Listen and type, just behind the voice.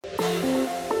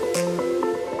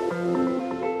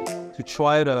to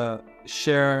try to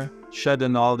share the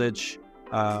knowledge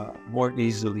more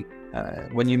easily.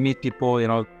 When you meet people,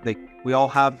 like we all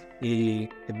have a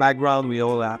background, we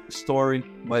all have a story,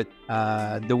 but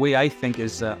the way I think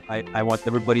is I want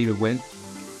everybody to win.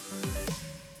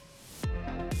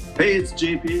 Hey, it's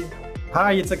JP.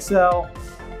 Hi, it's Excel.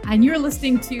 And you're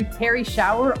listening to Terry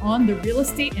Shower on the Real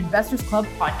Estate Investors Club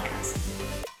podcast.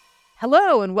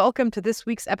 Hello, and welcome to this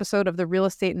week's episode of the Real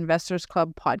Estate Investors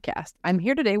Club podcast. I'm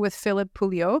here today with Philippe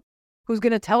Pouliot, who's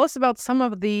going to tell us about some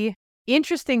of the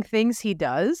interesting things he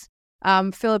does.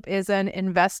 Philippe is an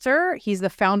investor. He's the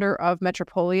founder of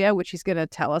Metropolia, which he's going to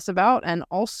tell us about, and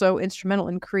also instrumental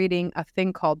in creating a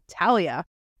thing called TALIA,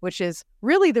 which is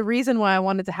really the reason why I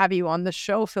wanted to have you on the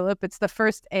show, Philippe. It's the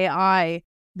first AI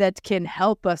that can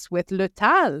help us with le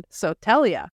TAL, so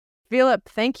TALIA. Philippe,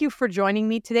 thank you for joining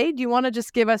me today. Do you want to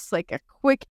just give us like a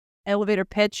quick elevator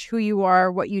pitch, who you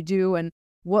are, what you do, and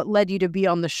what led you to be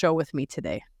on the show with me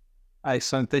today?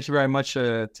 Excellent. Thank you very much,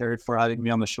 Terry, for having me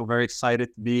on the show. Very excited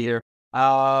to be here.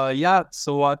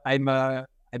 So I'm a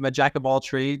jack of all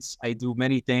trades. I do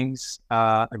many things.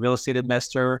 A real estate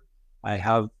investor. I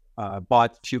have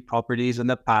bought a few properties in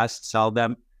the past, sell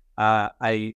them.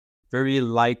 I very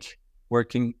like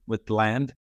working with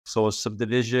land. So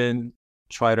subdivision,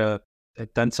 try to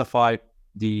identify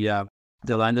the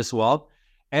land as well.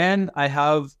 And I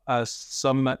have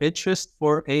some interest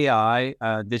for AI,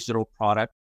 digital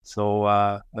product. So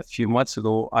a few months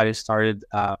ago, I started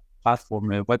a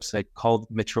platform, a website called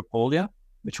Metropolia,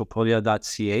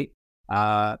 metropolia.ca.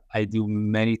 I do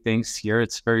many things here.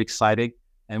 It's very exciting.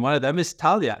 And one of them is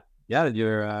TALIA.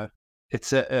 Yeah,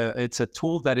 it's a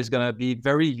tool that is going to be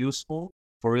very useful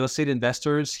for real estate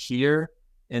investors here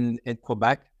in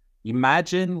Quebec.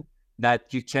 Imagine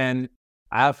that you can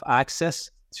have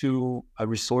access to a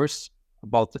resource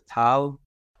about the TAL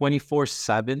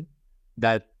 24/7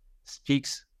 that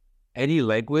speaks any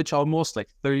language, almost like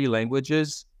 30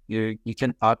 languages. You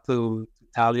can talk to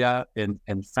TALIA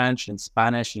in French, in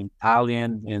Spanish, in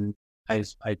Italian, and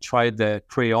I tried the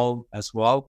Creole as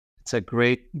well. It's a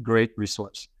great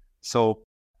resource. So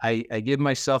I give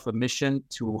myself a mission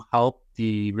to help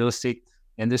the real estate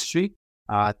industry,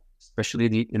 especially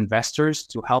the investors,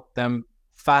 to help them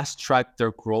fast track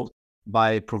their growth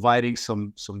by providing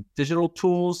some digital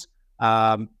tools,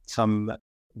 some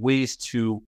ways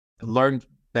to learn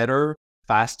better,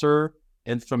 faster,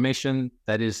 information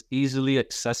that is easily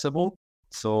accessible.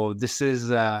 So this is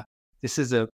a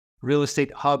real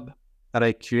estate hub that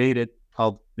I created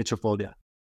called Metropolia.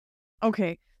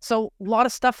 Okay, so a lot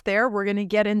of stuff there. We're going to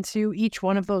get into each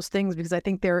one of those things because I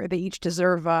think they each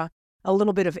deserve a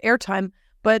little bit of airtime.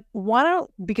 But why don't,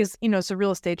 because, it's a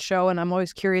real estate show and I'm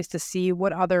always curious to see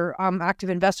what other active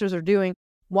investors are doing.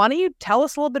 Why don't you tell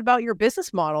us a little bit about your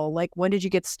business model? Like, when did you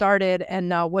get started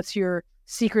and what's your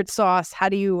secret sauce? How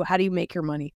do you make your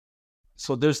money?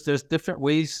 So there's different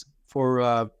ways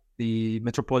for the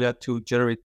Metropolia to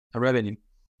generate a revenue.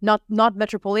 Not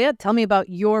Metropolia. Tell me about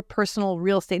your personal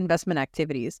real estate investment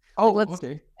activities.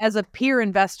 Okay. As a peer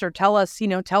investor, tell us,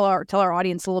 tell our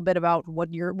audience a little bit about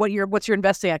what's your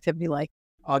investing activity like.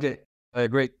 Okay,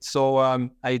 great. So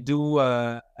I do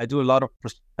a lot of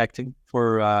prospecting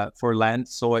for land.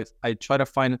 So I try to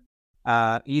find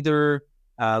either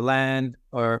land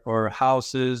or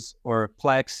houses or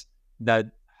plex that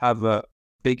have a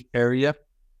big area,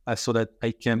 so that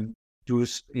I can do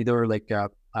either like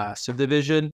a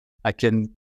subdivision. I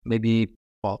can maybe,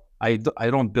 I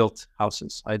don't build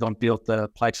houses. I don't build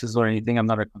plexes or anything. I'm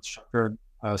not a constructor.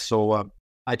 So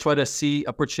I try to see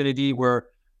opportunity where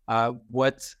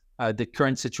what the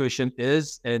current situation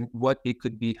is and what it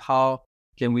could be. How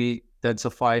can we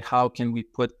identify? How can we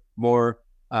put more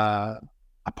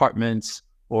apartments,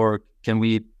 or can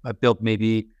we build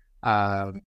maybe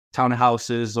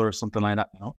townhouses or something like that?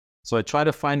 So I try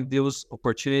to find those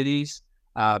opportunities,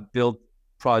 build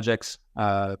projects,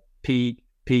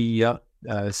 PIA.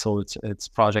 So it's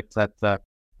projects that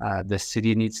the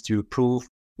city needs to approve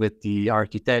with the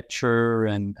architecture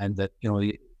and that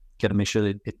you gotta make sure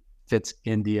that it fits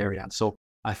in the area. So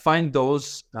I find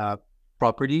those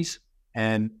properties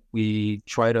and we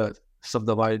try to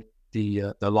subdivide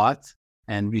the lot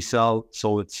and resell.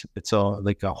 So it's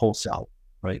like a wholesale,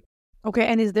 right? Okay,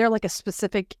 and is there like a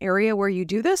specific area where you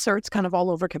do this, or it's kind of all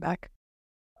over Quebec?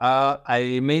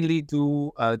 I mainly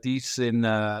do these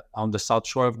on the south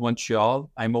shore of Montreal.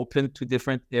 I'm open to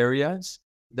different areas.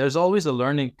 There's always a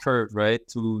learning curve, right,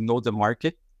 to know the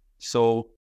market. So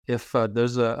if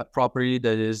there's a property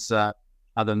that is at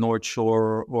the North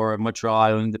Shore or Montreal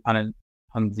Island, depending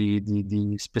on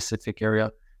the specific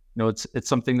area, it's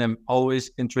something that I'm always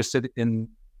interested in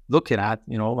looking at.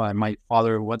 My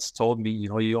father once told me,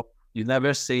 you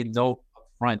never say no up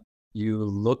front. You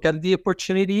look at the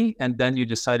opportunity and then you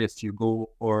decide if you go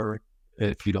or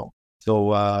if you don't.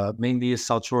 So mainly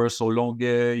Saltour,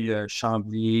 Longueuil,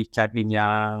 Chambly,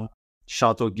 Carignan,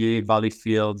 Châteauguay,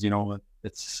 Valleyfield.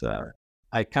 It's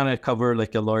I kind of cover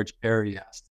like a large area.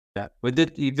 Yeah, we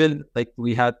did even like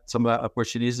we had some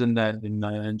opportunities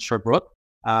in Sherbrooke.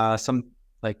 Some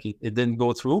like it didn't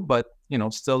go through, but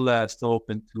still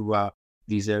open to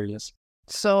these areas.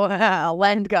 So,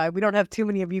 land guy, we don't have too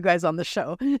many of you guys on the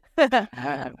show.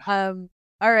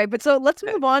 All right, but so let's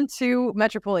move on to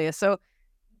Metropolia. So,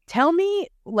 tell me,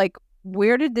 like,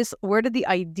 where did the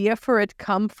idea for it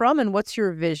come from, and what's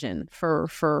your vision for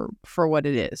what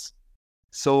it is?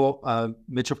 So,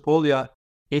 Metropolia,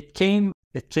 it came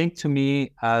to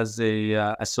me as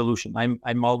a solution.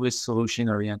 I'm always solution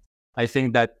oriented. I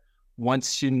think that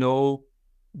once you know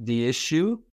the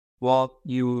issue, well,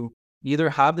 you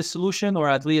either have the solution or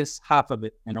at least half of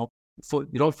it. You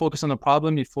don't focus on the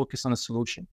problem, you focus on the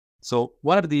solution. So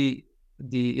one of the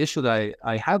issue that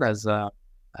I had as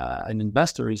an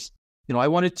investor is, I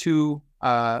wanted to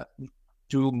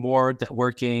do more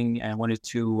networking and wanted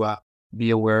to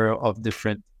be aware of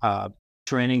different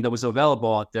training that was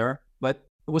available out there. But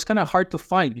it was kind of hard to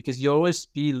find because you always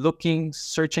be looking,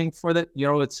 searching for that.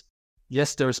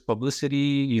 Yes, there's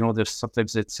publicity. There's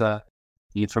sometimes it's the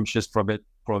information is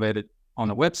provided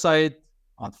on a website,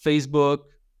 on Facebook.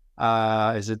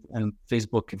 Is it a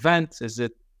Facebook event? Is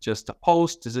it just a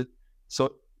post? Is it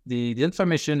so? The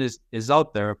information is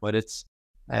out there, but it's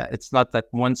not that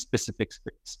one specific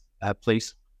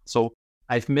place. So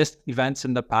I've missed events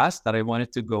in the past that I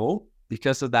wanted to go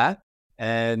because of that.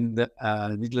 And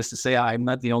needless to say, I'm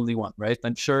not the only one, right?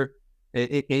 I'm sure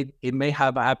it may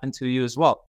have happened to you as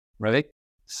well, right?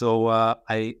 So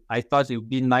I thought it would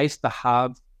be nice to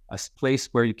have a place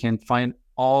where you can find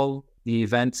all the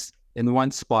events in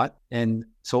one spot. And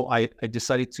so I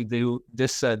decided to do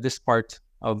this part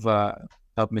of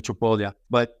Metropolia.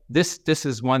 But this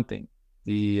is one thing.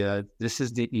 This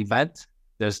is the event.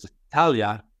 There's the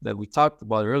TALIA that we talked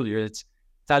about earlier.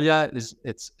 TALIA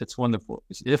it's wonderful.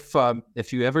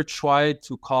 If you ever try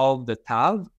to call the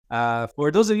TAL, for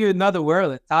those of you not aware,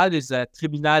 the TAL is a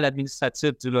Tribunal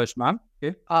Administratif du Logement.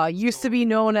 Okay? Used to be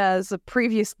known as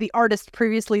the artist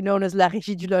previously known as La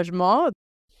Régie du Logement.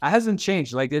 It hasn't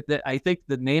changed. Like I think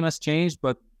the name has changed,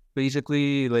 but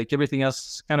basically, like everything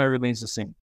else, kind of remains the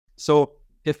same. So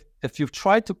if you've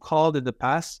tried to call it in the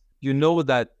past, you know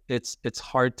that it's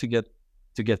hard to get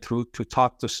through to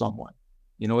talk to someone.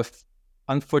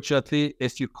 Unfortunately,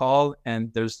 if you call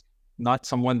and there's not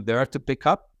someone there to pick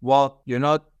up, well, you're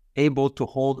not able to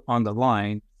hold on the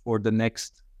line for the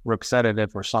next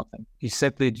representative or something. You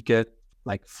simply get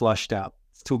like flushed out.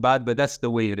 It's too bad, but that's the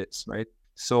way it is, right?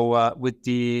 So with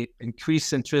the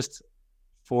increased interest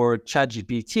for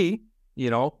ChatGPT,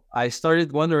 I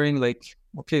started wondering, like,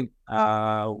 okay,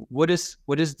 what is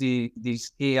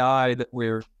these AI that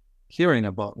we're hearing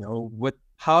about?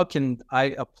 How can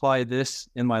I apply this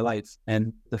in my life?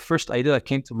 And the first idea that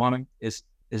came to mind is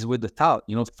with the TAL.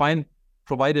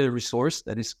 Provide a resource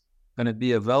that is going to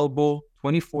be available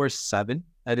 24/7,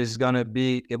 that is going to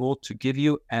be able to give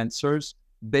you answers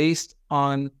based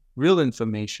on real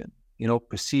information,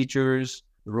 procedures,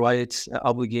 rights,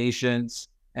 obligations,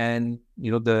 and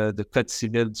the Code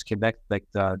Civil du Québec, like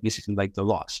basically like the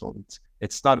law. So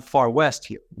it's not far west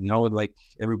here, like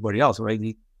everybody else, right?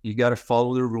 You got to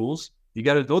follow the rules. You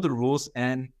got to know the rules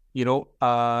and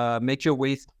make your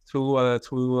way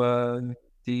through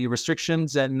the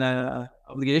restrictions and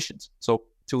obligations. So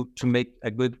to make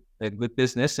a good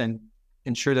business and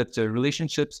ensure that the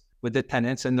relationships with the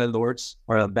tenants and the lords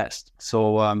are the best.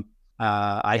 So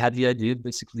I had the idea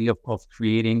basically of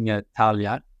creating a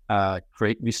TALIA,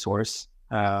 great resource.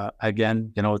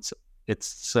 Again,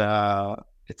 it's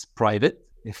private.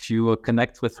 If you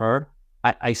connect with her,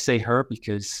 I say her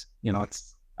because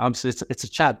it's a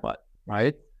chatbot,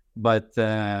 right? But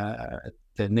the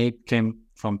name came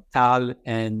from TAL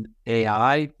and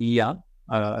AI, IA.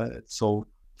 So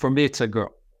for me, it's a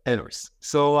girl. Anyways,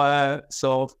 so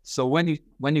when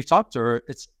you talk to her,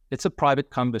 it's a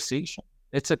private conversation.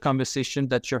 It's a conversation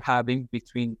that you're having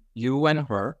between you and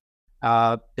her.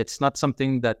 It's not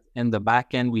something that in the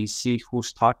back end we see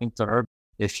who's talking to her.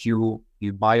 If you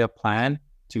buy a plan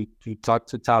to talk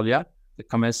to TALIA, the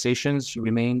conversations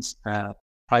remains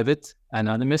private,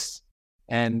 anonymous,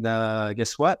 and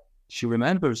guess what? She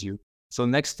remembers you. So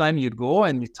next time you go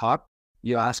and you talk,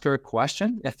 you ask her a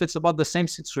question. If it's about the same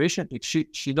situation,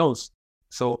 she knows.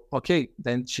 So okay,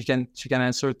 then she can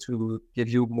answer to give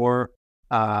you more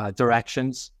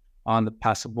directions on the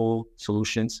passable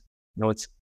solutions. It's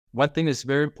one thing that's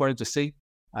very important to say.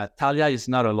 TALIA is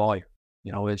not a lawyer.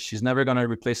 She's never going to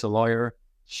replace a lawyer.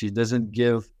 She doesn't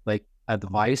give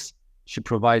advice. She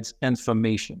provides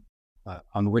information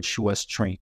on which she was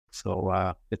trained.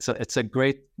 So it's a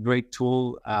great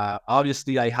tool.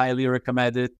 Obviously, I highly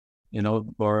recommend it.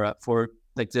 For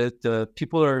the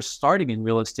people who are starting in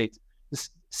real estate.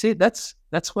 See, that's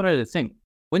one of the things.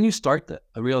 When you start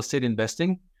a real estate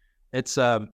investing, it's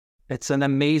an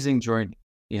amazing journey.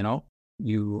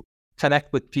 You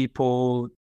connect with people.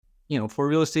 For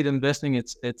real estate investing,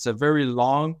 it's a very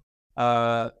long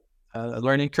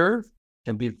learning curve.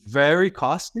 Can be very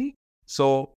costly.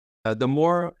 So the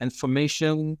more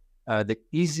information, the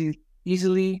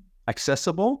easily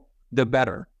accessible, the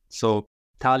better. So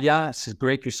TALIA is a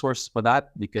great resource for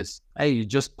that because you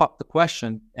just pop the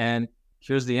question and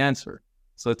here's the answer.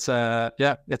 So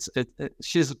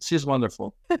she's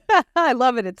wonderful. I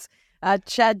love it. It's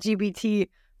ChatGPT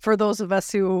for those of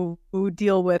us who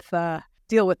deal with the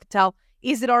TAL.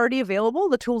 Is it already available?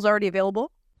 The tool's already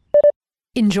available?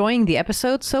 Enjoying the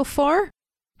episode so far?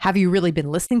 Have you really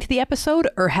been listening to the episode,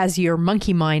 or has your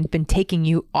monkey mind been taking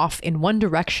you off in one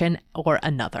direction or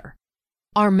another?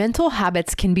 Our mental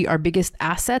habits can be our biggest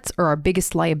assets or our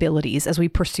biggest liabilities as we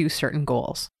pursue certain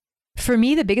goals. For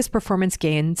me, the biggest performance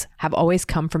gains have always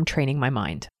come from training my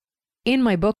mind. In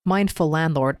my book, Mindful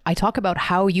Landlord, I talk about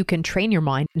how you can train your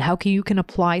mind and how you can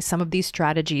apply some of these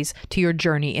strategies to your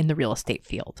journey in the real estate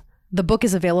field. The book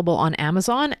is available on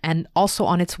Amazon and also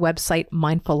on its website,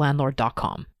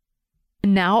 mindfullandlord.com.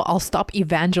 Now I'll stop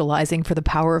evangelizing for the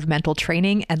power of mental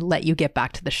training and let you get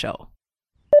back to the show.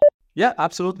 Yeah,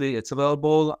 absolutely. It's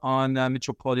available on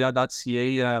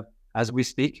metropolia.ca as we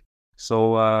speak.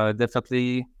 So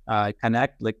definitely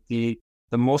connect. The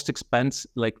most expense,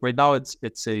 right now it's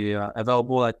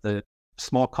available at the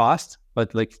small cost,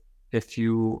 but if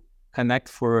you connect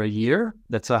for a year,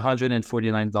 that's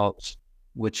 $149,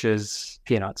 which is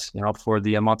peanuts, for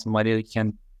the amount of money you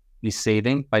can be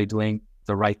saving by doing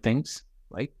the right things,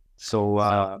 right?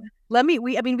 So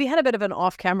we had a bit of an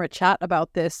off-camera chat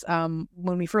about this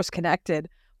when we first connected,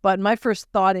 but my first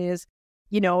thought is,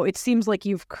 it seems like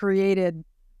you've created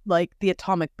the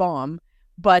atomic bomb,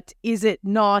 but is it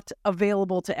not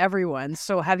available to everyone?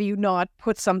 So have you not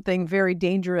put something very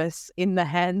dangerous in the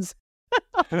hands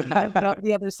on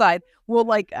the other side? Well,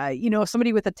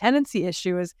 somebody with a tenancy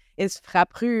issue is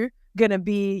Frappru going to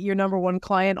be your number one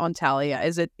client on TALIA?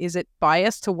 Is it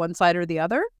biased to one side or the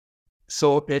other?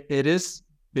 So it is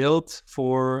built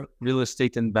for real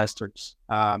estate investors.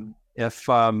 If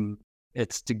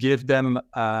it's to give them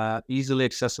easily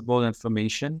accessible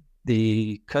information,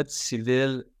 the Code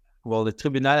Civil, the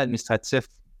Tribunal Administratif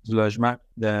du Logement,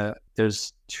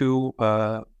 there's two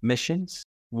missions.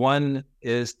 One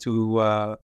is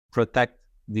to protect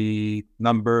the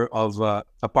number of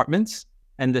apartments,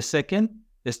 and the second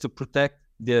is to protect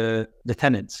the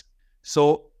tenants.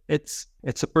 So it's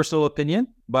a personal opinion,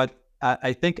 but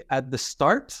I think at the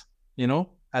start,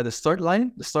 at the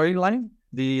starting line,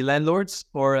 the landlords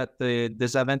are at the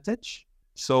disadvantage.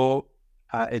 So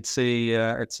it's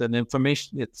an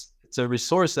information, it's a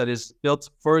resource that is built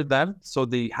for them, so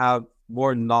they have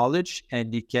more knowledge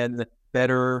and they can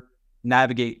better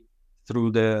navigate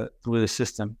through the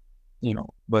system,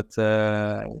 But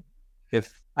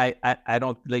if I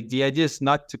don't the idea is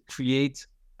not to create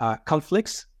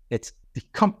conflicts. It's the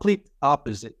complete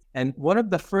opposite. And one of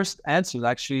the first answers,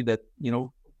 actually, that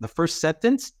the first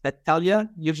sentence that TALIA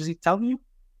usually tell you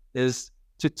is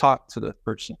to talk to the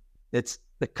person. It's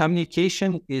the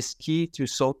communication is key to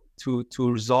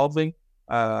resolving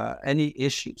any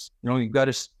issues. You got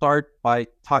to start by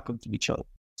talking to each other.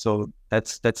 So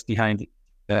that's behind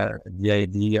the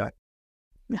idea.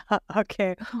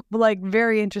 Okay,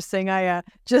 very interesting. I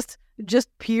just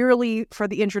purely for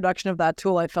the introduction of that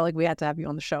tool, I felt like we had to have you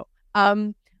on the show.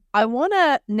 I want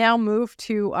to now move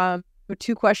to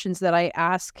two questions that I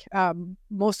ask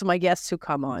most of my guests who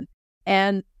come on.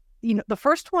 And, the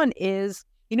first one is,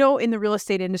 in the real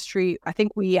estate industry, I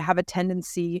think we have a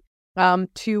tendency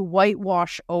to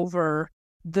whitewash over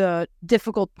the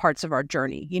difficult parts of our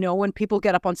journey. When people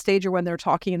get up on stage or when they're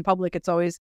talking in public, it's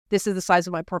always, this is the size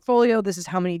of my portfolio. This is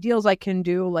how many deals I can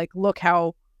do. Look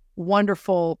how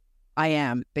wonderful I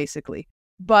am, basically.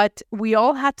 But we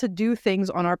all had to do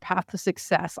things on our path to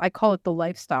success. I call it the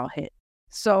lifestyle hit.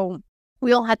 So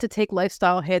we all had to take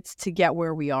lifestyle hits to get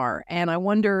where we are. And I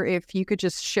wonder if you could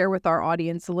just share with our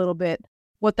audience a little bit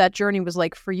what that journey was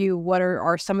like for you. What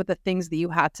are some of the things that you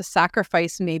had to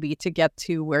sacrifice maybe to get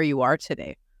to where you are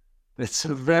today? It's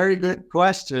a very good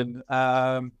question.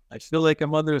 I feel like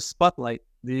I'm under a spotlight.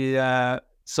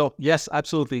 So yes,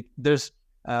 absolutely. There's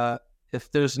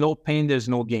if there's no pain, there's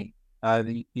no gain.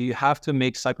 You have to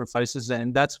make sacrifices,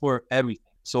 and that's for everything.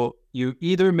 So you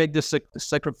either make the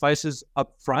sacrifices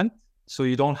up front, so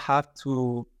you don't have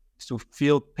to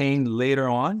feel pain later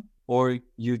on, or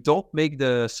you don't make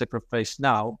the sacrifice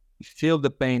now. You feel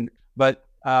the pain, but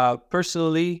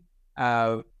personally,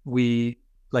 we,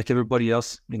 like everybody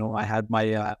else, I had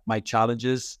my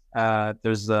challenges.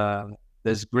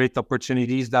 There's great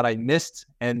opportunities that I missed,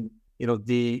 and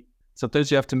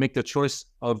sometimes you have to make the choice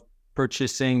of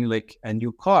purchasing like a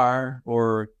new car,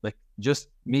 or like just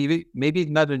maybe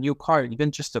not a new car,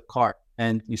 even just a car,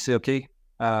 and you say, okay,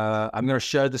 I'm gonna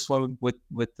share this one with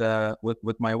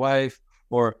my wife,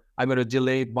 or I'm gonna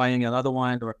delay buying another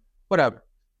one, or whatever.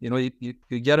 You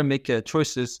gotta make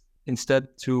choices instead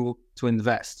to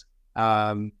invest.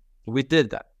 We did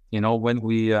that. When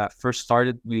we first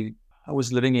started, I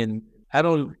was living in, I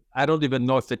don't even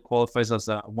know if it qualifies as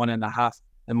a 1.5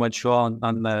 in Montreal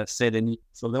on Saint Denis.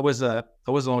 So that was a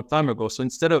long time ago. So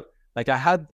instead of like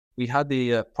we had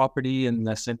the property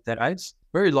in Saint Therese,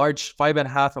 very large,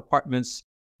 5.5 apartments,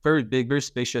 very big, very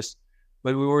spacious.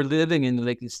 But we were living in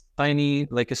like this tiny,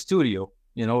 like a studio.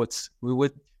 You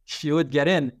would get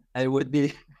in, and it would be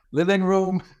the living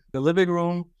room,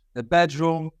 the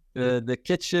bedroom, the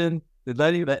kitchen, the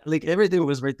dining, like everything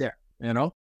was right there.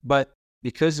 But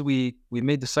because we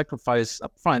made the sacrifice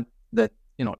up front that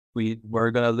we were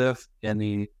gonna live in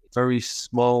a very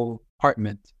small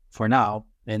apartment for now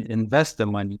and invest the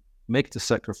money, make the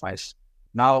sacrifice.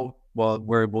 Now, well,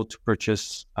 we're able to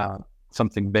purchase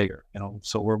something bigger.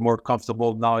 So we're more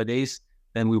comfortable nowadays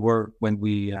than we were when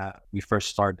we first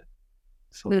started.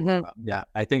 So yeah,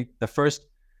 I think the first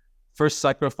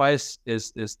sacrifice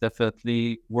is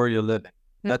definitely where you're living.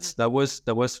 That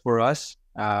was for us.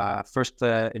 First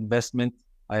investment,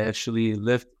 I actually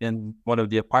lived in one of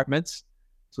the apartments.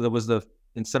 So that was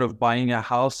instead of buying a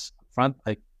house up front,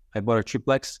 I bought a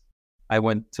triplex. I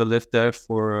went to live there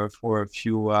for a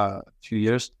few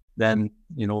years. Then,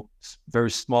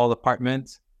 very small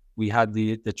apartment. We had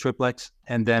the triplex,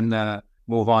 and then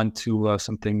move on to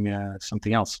something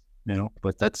else.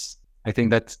 But I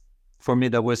think that for me,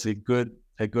 that was a good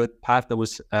path. That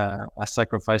was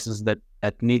sacrifices that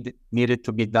needed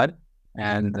to be done,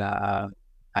 and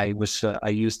I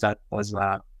used that as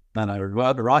not a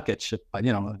rocket ship, but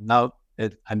now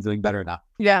I'm doing better now.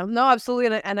 Yeah, no,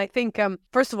 absolutely. And I think,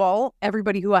 first of all,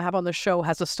 everybody who I have on the show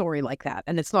has a story like that.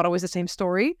 And it's not always the same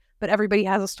story, but everybody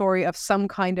has a story of some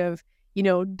kind of,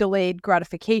 delayed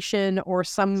gratification, or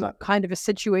some kind of a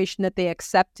situation that they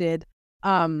accepted,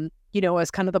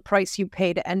 as kind of the price you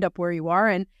pay to end up where you are.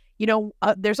 And,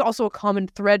 there's also a common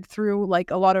thread through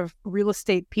like a lot of real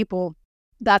estate people,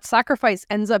 that sacrifice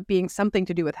ends up being something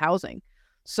to do with housing.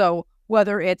 So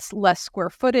whether it's less square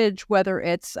footage, whether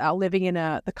it's living in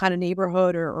the kind of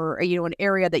neighborhood or an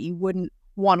area that you wouldn't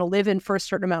want to live in for a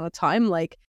certain amount of time,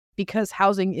 like, because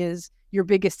housing is your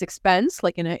biggest expense,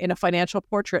 like in a financial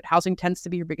portrait, housing tends to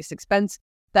be your biggest expense.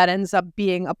 That ends up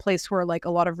being a place where like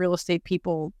a lot of real estate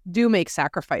people do make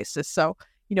sacrifices. So,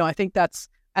 I think that's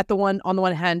on the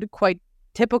one hand, quite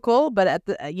typical, but at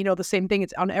the same thing,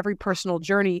 it's on every personal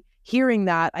journey. Hearing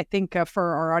that, I think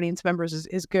for our audience members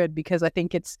is good, because I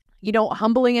think it's,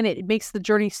 humbling, and it makes the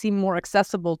journey seem more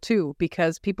accessible too,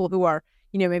 because people who are,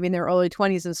 maybe in their early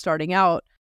 20s and starting out,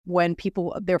 when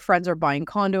their friends are buying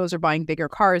condos or buying bigger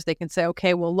cars, they can say,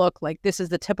 okay, well, look, like this is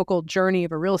the typical journey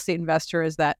of a real estate investor,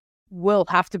 is that we'll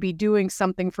have to be doing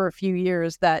something for a few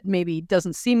years that maybe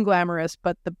doesn't seem glamorous,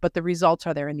 but the results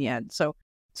are there in the end. So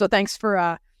thanks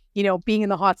for, being in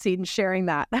the hot seat and sharing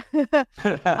that.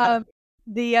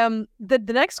 The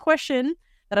next question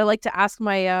that I like to ask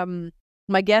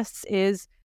my guests is,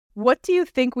 what do you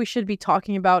think we should be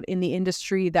talking about in the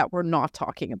industry that we're not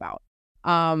talking about?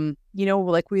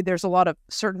 There's a lot of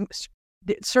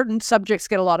certain subjects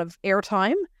get a lot of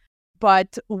airtime,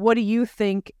 but what do you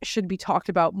think should be talked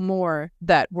about more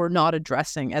that we're not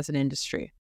addressing as an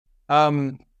industry?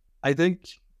 I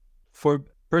think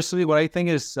personally, what I think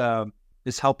is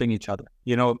helping each other,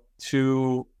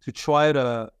 to try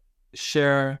to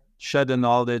share the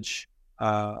knowledge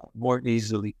more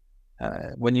easily.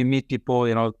 When you meet people,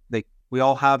 we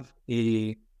all have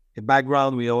a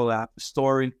background, we all have a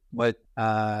story, but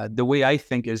the way I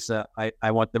think is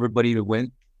I want everybody to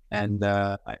win, and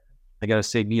I gotta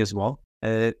say me as well.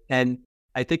 And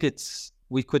I think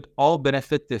we could all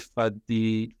benefit if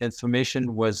the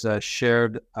information was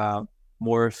shared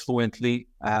more fluently,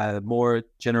 more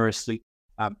generously.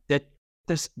 That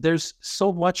there's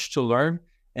so much to learn,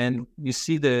 and you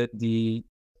see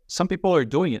some people are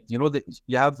doing it. That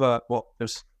you have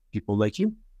there's people like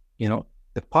you,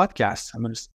 the podcast,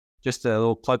 I'm just a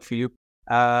little plug for you.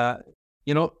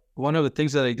 One of the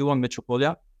things that I do on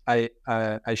Metropolia, I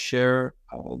share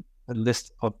a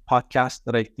list of podcasts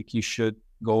that I think you should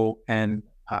go and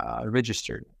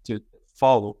register to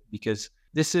follow, because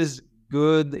this is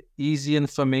good, easy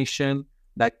information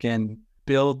that can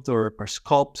build or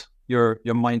sculpt your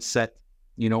mindset,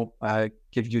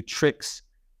 give you tricks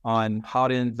on how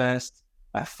to invest,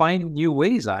 find new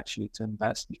ways actually to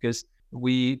invest, because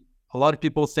a lot of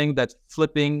people think that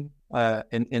flipping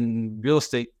in real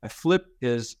estate, a flip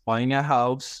is buying a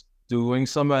house, doing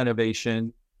some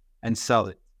renovation and sell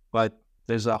it. But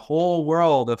there's a whole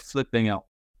world of flipping out,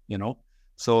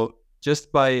 So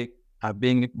just by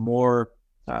being more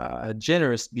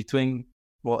generous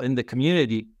in the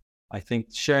community, I think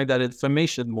sharing that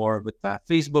information more with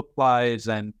Facebook Lives,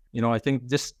 and I think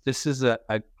this is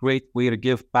a great way to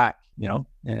give back.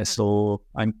 So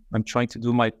I'm trying to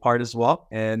do my part as well.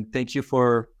 And thank you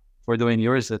for doing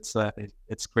yours. It's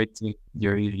great to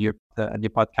your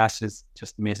podcast is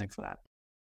just amazing for that.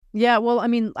 Yeah, well, I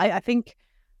mean, I think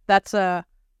that's I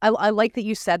like that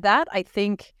you said that. I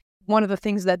think one of the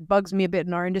things that bugs me a bit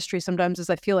in our industry sometimes is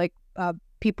I feel like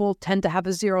people tend to have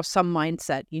a zero-sum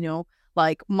mindset,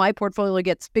 like my portfolio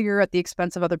gets bigger at the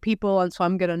expense of other people, and so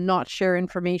I'm going to not share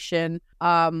information,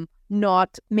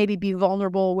 not maybe be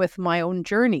vulnerable with my own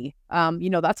journey.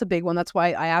 That's a big one. That's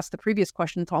why I asked the previous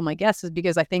question to all my guests, is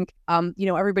because I think,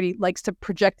 everybody likes to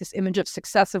project this image of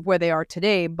success of where they are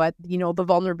today, but, the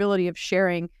vulnerability of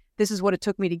sharing, this is what it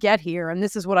took me to get here, and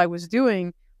this is what I was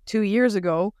doing 2 years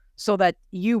ago, so that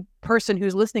you person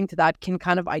who's listening to that can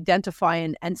kind of identify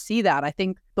and see that. I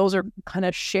think those are kind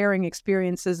of sharing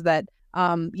experiences that,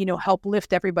 help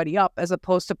lift everybody up, as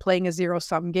opposed to playing a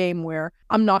zero-sum game where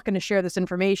I'm not going to share this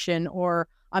information, or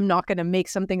I'm not going to make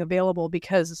something available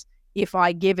because if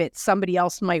I give it, somebody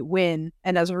else might win,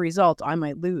 and as a result, I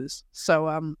might lose. So,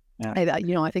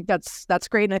 I think that's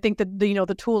great, and I think that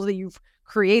the tools that you've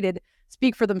created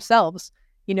speak for themselves.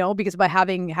 Because by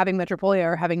having Metropolia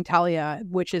or having TALIA,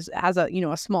 which has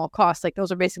a small cost, like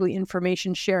those are basically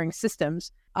information sharing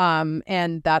systems,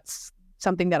 and that's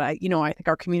something that I think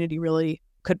our community really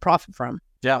could profit from.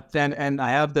 Yeah, and I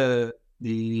have I'm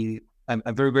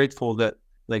very grateful that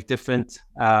like different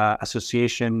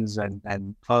associations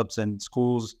and clubs and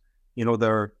schools,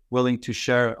 they're willing to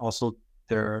share also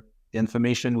their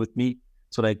information with me,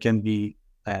 so that I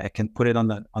can put it on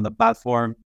the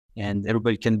platform, and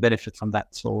everybody can benefit from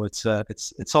that. So it's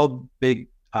all big.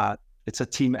 It's a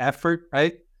team effort,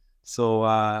 right? So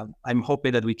I'm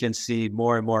hoping that we can see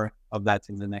more and more of that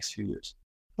in the next few years.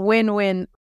 Win-win.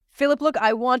 Philippe, look,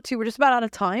 we're just about out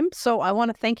of time, so I want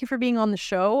to thank you for being on the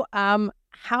show.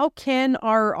 How can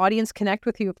our audience connect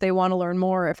with you if they want to learn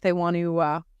more, if they want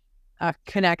to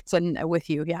connect with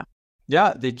you?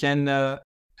 Yeah, they can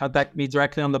contact me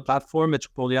directly on the platform,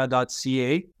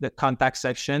 metropolia.ca, the contact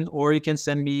section, or you can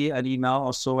send me an email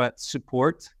also at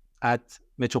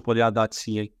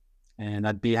support@metropolia.ca, and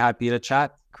I'd be happy to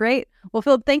chat. Great. Well,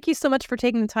 Philippe, thank you so much for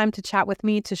taking the time to chat with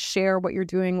me, to share what you're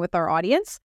doing with our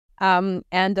audience. And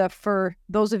for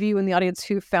those of you in the audience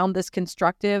who found this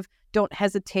constructive, don't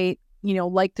hesitate,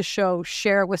 like the show,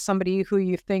 share it with somebody who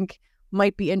you think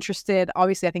might be interested.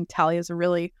 Obviously, I think TALIA is a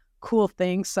really cool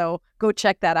thing, so go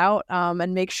check that out,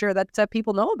 and make sure that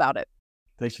people know about it.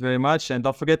 Thank you very much, and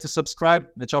don't forget to subscribe.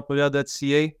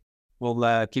 Metropolia.ca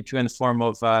will keep you informed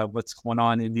of what's going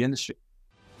on in the industry.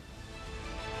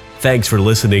 Thanks for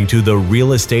listening to the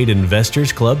Real Estate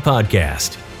Investors Club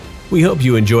podcast. We hope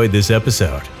you enjoyed this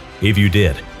episode. If you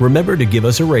did, remember to give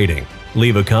us a rating,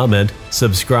 leave a comment,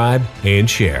 subscribe, and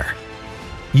share.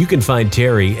 You can find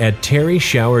Terry at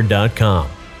terryshower.com.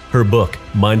 Her book,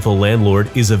 Mindful Landlord,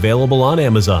 is available on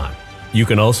Amazon. You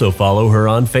can also follow her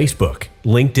on Facebook,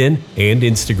 LinkedIn, and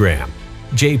Instagram.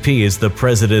 JP is the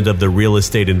president of the Real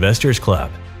Estate Investors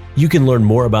Club. You can learn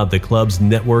more about the club's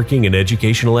networking and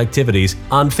educational activities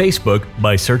on Facebook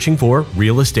by searching for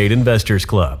Real Estate Investors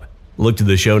Club. Look to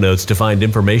the show notes to find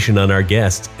information on our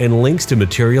guests and links to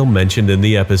material mentioned in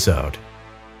the episode.